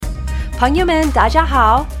朋友们，大家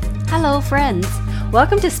好 Hello, friends.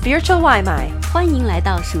 Welcome to Spiritual 外卖欢迎来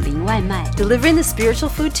到属灵外卖。Delivering the spiritual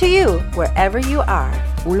food to you, wherever you are.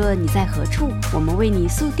 无论你在何处，我们为你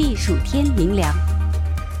速递属天灵粮。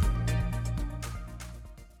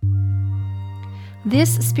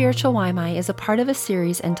This Spiritual 外卖 is a part of a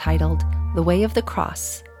series entitled The Way of the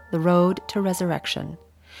Cross, The Road to Resurrection,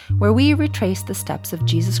 where we retrace the steps of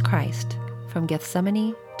Jesus Christ from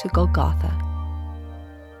Gethsemane to Golgotha.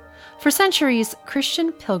 For centuries,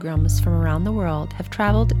 Christian pilgrims from around the world have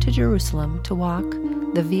traveled to Jerusalem to walk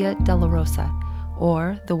the Via Dolorosa,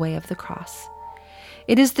 or the Way of the Cross.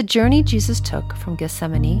 It is the journey Jesus took from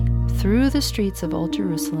Gethsemane through the streets of Old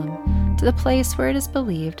Jerusalem to the place where it is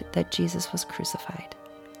believed that Jesus was crucified.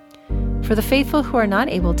 For the faithful who are not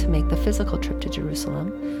able to make the physical trip to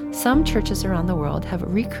Jerusalem, some churches around the world have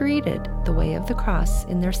recreated the Way of the Cross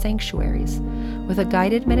in their sanctuaries with a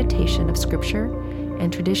guided meditation of Scripture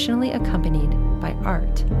and traditionally accompanied by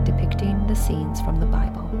art depicting the scenes from the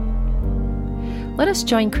Bible. Let us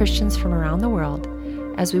join Christians from around the world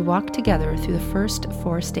as we walk together through the first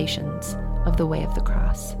 4 stations of the Way of the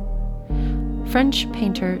Cross. French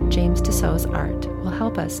painter James Tissot's art will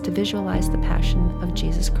help us to visualize the passion of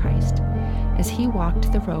Jesus Christ as he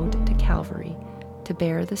walked the road to Calvary to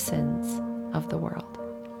bear the sins of the world.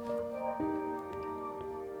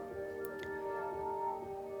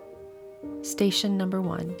 Station number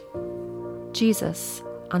 1. Jesus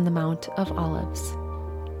on the Mount of Olives.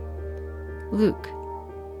 Luke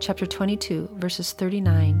chapter 22, verses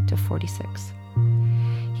 39 to 46.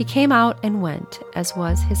 He came out and went, as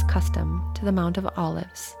was his custom, to the Mount of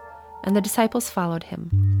Olives, and the disciples followed him.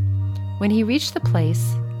 When he reached the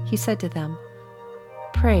place, he said to them,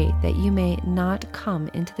 "Pray that you may not come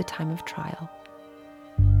into the time of trial."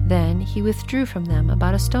 Then he withdrew from them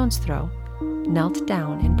about a stone's throw, knelt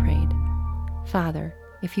down and prayed, "Father,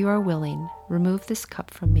 if you are willing, remove this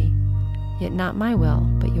cup from me. Yet not my will,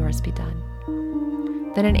 but yours be done."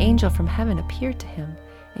 Then an angel from heaven appeared to him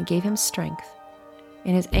and gave him strength.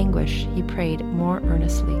 In his anguish he prayed more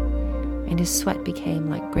earnestly, and his sweat became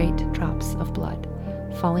like great drops of blood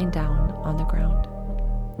falling down on the ground.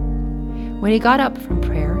 When he got up from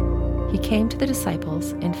prayer, he came to the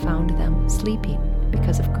disciples and found them sleeping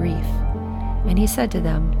because of grief. And he said to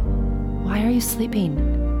them, "Why are you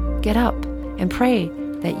sleeping? Get up and pray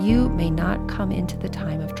that you may not come into the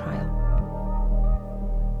time of trial."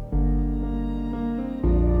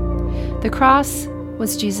 The cross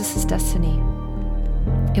was Jesus' destiny.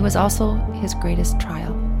 It was also his greatest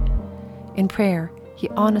trial. In prayer, he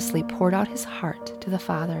honestly poured out his heart to the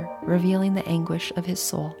Father, revealing the anguish of his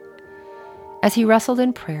soul. As he wrestled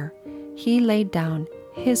in prayer, he laid down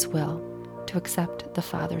his will to accept the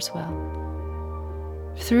Father's will.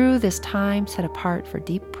 Through this time set apart for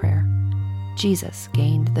deep prayer, Jesus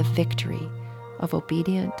gained the victory of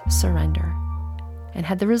obedient surrender and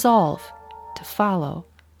had the resolve to follow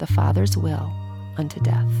the Father's will unto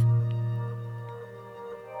death.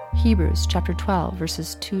 Hebrews chapter 12,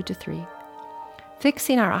 verses 2 to 3.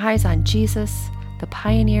 Fixing our eyes on Jesus, the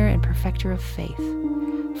pioneer and perfecter of faith,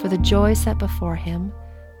 for the joy set before him,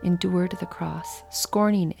 endured the cross,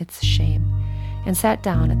 scorning its shame, and sat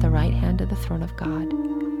down at the right hand of the throne of God.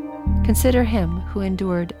 Consider him who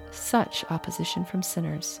endured such opposition from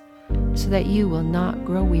sinners, so that you will not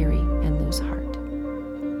grow weary and lose heart.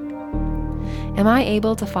 Am I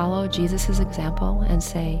able to follow Jesus' example and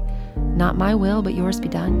say, "Not my will, but yours be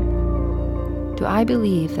done"? Do I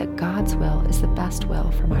believe that God's will is the best will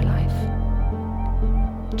for my life?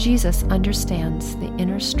 Jesus understands the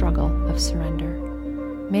inner struggle of surrender.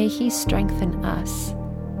 May he strengthen us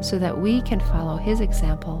so that we can follow his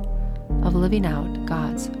example of living out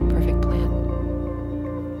God's perfect plan.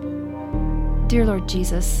 Dear Lord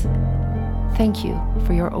Jesus, thank you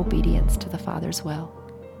for your obedience to the Father's will.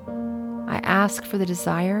 I ask for the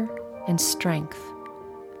desire and strength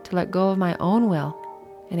to let go of my own will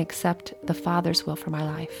and accept the Father's will for my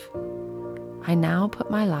life. I now put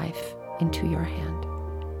my life into your hand.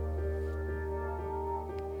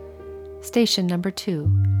 Station number 2.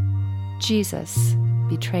 Jesus,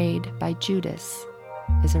 betrayed by Judas,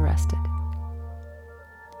 is arrested.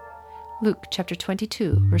 Luke chapter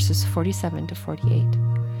 22, verses 47 to 48.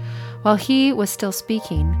 While he was still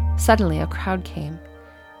speaking, suddenly a crowd came,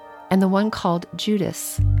 and the one called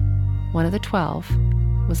Judas, one of the 12,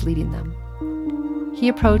 was leading them. He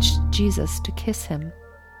approached Jesus to kiss him,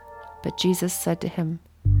 but Jesus said to him,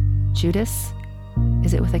 "Judas,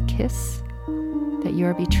 is it with a kiss that you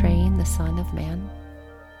are betraying the Son of Man?"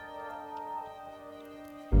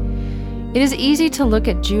 It is easy to look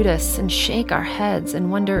at Judas and shake our heads and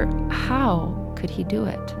wonder, how could he do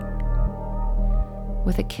it?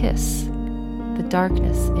 With a kiss, the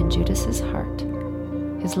darkness in Judas's heart,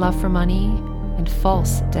 his love for money and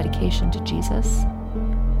false dedication to Jesus,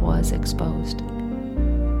 was exposed.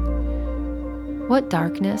 What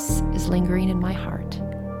darkness is lingering in my heart?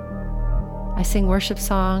 I sing worship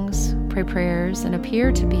songs, pray prayers, and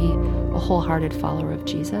appear to be a wholehearted follower of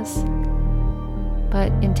Jesus.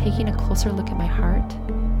 But in taking a closer look at my heart,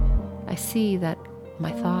 I see that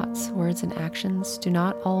my thoughts, words, and actions do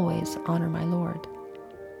not always honor my Lord.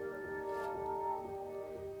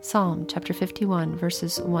 Psalm chapter 51,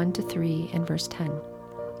 verses 1-3 and verse 10.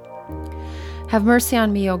 Have mercy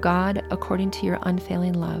on me, O God, according to your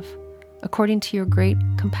unfailing love. According to your great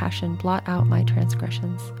compassion, blot out my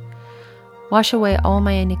transgressions. Wash away all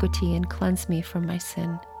my iniquity and cleanse me from my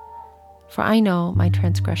sin. For I know my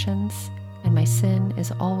transgressions, and my sin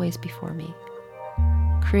is always before me.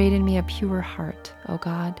 Create in me a pure heart, O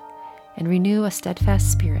God, and renew a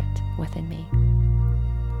steadfast spirit within me.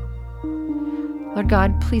 Lord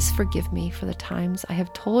God, please forgive me for the times I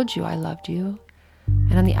have told you I loved you,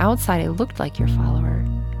 and on the outside I looked like your follower,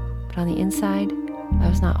 but on the inside I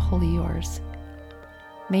was not wholly yours.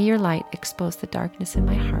 May your light expose the darkness in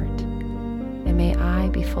my heart, and may I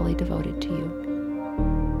be fully devoted to you.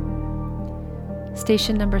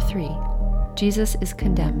 Station number 3. Jesus is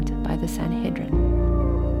condemned by the Sanhedrin.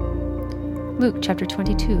 Luke chapter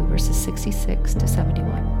 22, verses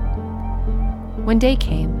 66-71. When day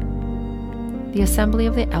came, the assembly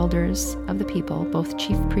of the elders of the people, both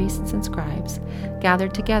chief priests and scribes,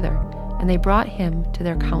 gathered together, and they brought him to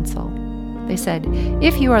their council. They said,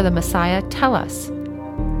 "If you are the Messiah, tell us."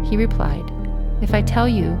 He replied, "If I tell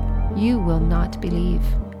you, you will not believe.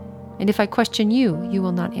 And if I question you, you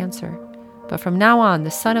will not answer. But from now on,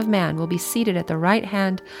 the Son of Man will be seated at the right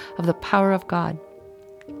hand of the power of God."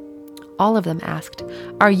 All of them asked,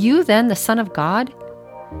 "Are you then the Son of God?"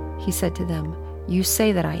 He said to them, "You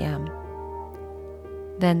say that I am."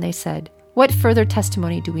 Then they said, "What further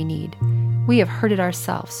testimony do we need? We have heard it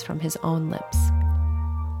ourselves from his own lips."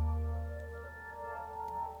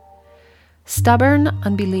 Stubborn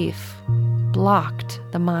unbelief blocked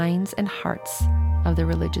the minds and hearts of the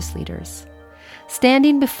religious leaders.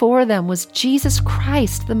 Standing before them was Jesus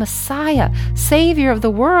Christ, the Messiah, Savior of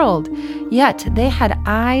the world. Yet they had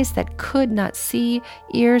eyes that could not see,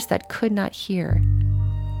 ears that could not hear.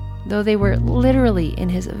 Though they were literally in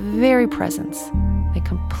his very presence, they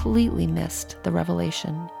completely missed the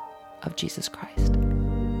revelation of Jesus Christ.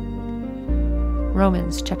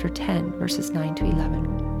 Romans chapter 10, verses 9-11.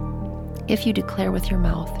 If you declare with your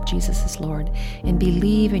mouth Jesus is Lord and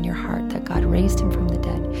believe in your heart that God raised him from the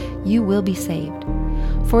dead, you will be saved.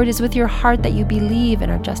 For it is with your heart that you believe and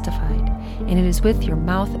are justified, and it is with your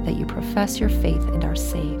mouth that you profess your faith and are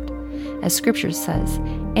saved. As Scripture says,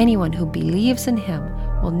 anyone who believes in him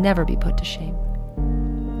will never be put to shame.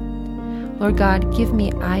 Lord God, give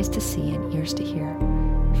me eyes to see and ears to hear.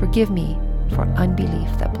 Forgive me for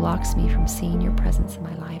unbelief that blocks me from seeing your presence in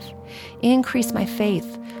my life. Increase my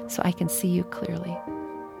faith so I can see you clearly.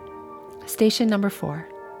 Station number 4.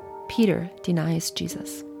 Peter denies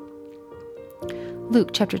Jesus. Luke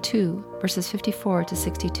chapter 2, verses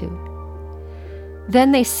 54-62.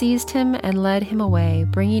 Then they seized him and led him away,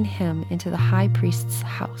 bringing him into the high priest's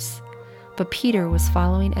house. But Peter was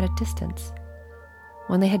following at a distance.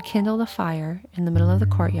 When they had kindled a fire in the middle of the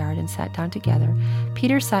courtyard and sat down together,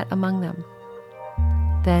 Peter sat among them.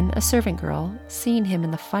 Then a servant girl, seeing him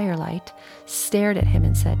in the firelight, stared at him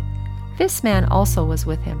and said, "This man also was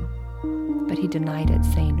with him." But he denied it,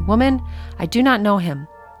 saying, "Woman, I do not know him."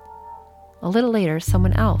 A little later,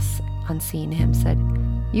 someone else, on seeing him, said,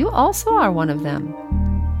 "You also are one of them."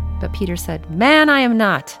 But Peter said, "Man, I am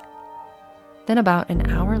not." Then about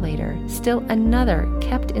an hour later, still another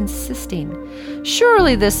kept insisting,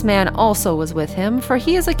 "Surely this man also was with him, for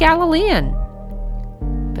he is a Galilean."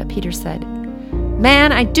 But Peter said,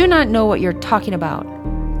 "Man, I do not know what you're talking about."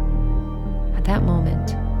 At that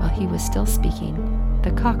moment, while he was still speaking,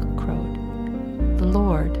 the cock crowed. The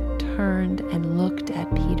Lord turned and looked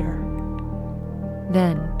at Peter.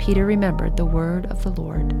 Then Peter remembered the word of the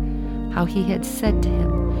Lord, how he had said to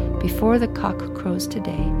him, "Before the cock crows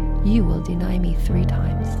today, you will deny me 3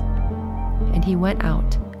 times." And he went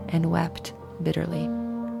out and wept bitterly.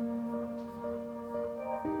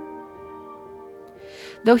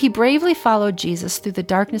 Though he bravely followed Jesus through the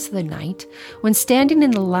darkness of the night, when standing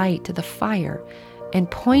in the light of the fire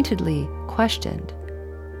and pointedly questioned,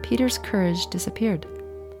 Peter's courage disappeared.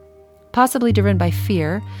 Possibly driven by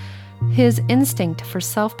fear, his instinct for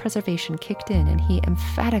self-preservation kicked in, and he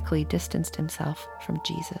emphatically distanced himself from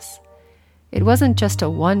Jesus. It wasn't just a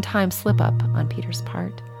one-time slip-up on Peter's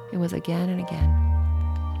part. It was again and again.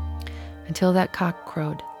 until that cock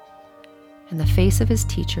crowed, and the face of his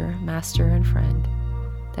teacher, master, and friend,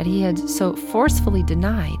 that he had so forcefully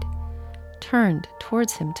denied, turned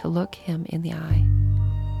towards him to look him in the eye.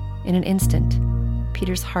 In an instant,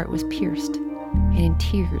 Peter's heart was pierced, and in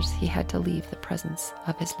tears he had to leave the presence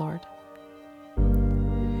of his Lord.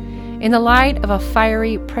 In the light of a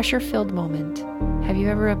fiery, pressure-filled moment, have you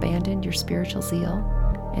ever abandoned your spiritual zeal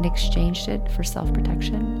and exchanged it for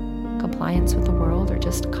self-protection, compliance with the world, or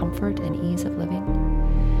just comfort and ease of living?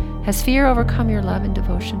 Has fear overcome your love and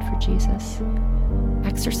devotion for Jesus?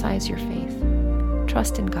 Exercise your faith.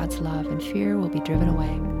 Trust in God's love, and fear will be driven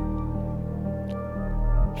away.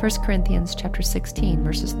 1 Corinthians chapter 16,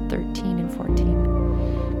 verses 13 and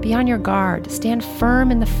 14. Be on your guard. Stand firm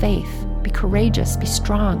in the faith. Be courageous. Be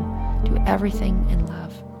strong. Do everything in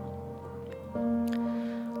love.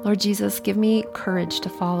 Lord Jesus, give me courage to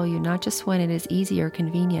follow you, not just when it is easy or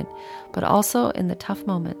convenient, but also in the tough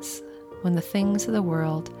moments when the things of the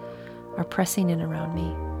world are pressing in around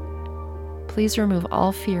me. Please remove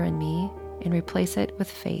all fear in me and replace it with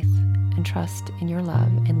faith and trust in your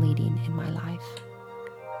love and leading in my life.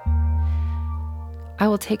 I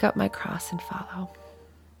will take up my cross and follow.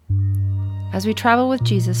 As we travel with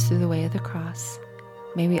Jesus through the way of the cross,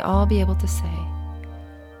 may we all be able to say,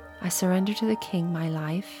 I surrender to the King my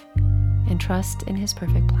life and trust in his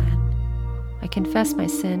perfect plan. I confess my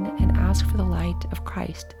sin and ask for the light of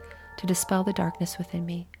Christ to dispel the darkness within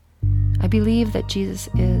me. I believe that Jesus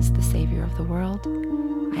is the Savior of the world.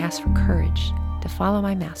 I ask for courage to follow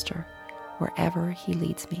my Master wherever he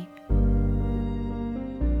leads me.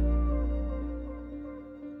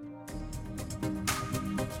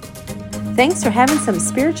 Thanks for having some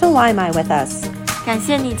spiritual Waimai with us. 感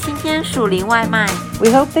谢你今天属灵外卖， We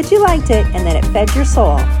hope that you liked it and that it fed your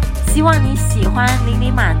soul. 希望你喜欢，灵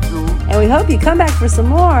里满足， And we hope you come back for some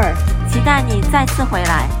more. 期待你再次回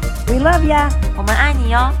来。 We love ya. 我们爱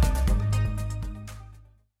你哟。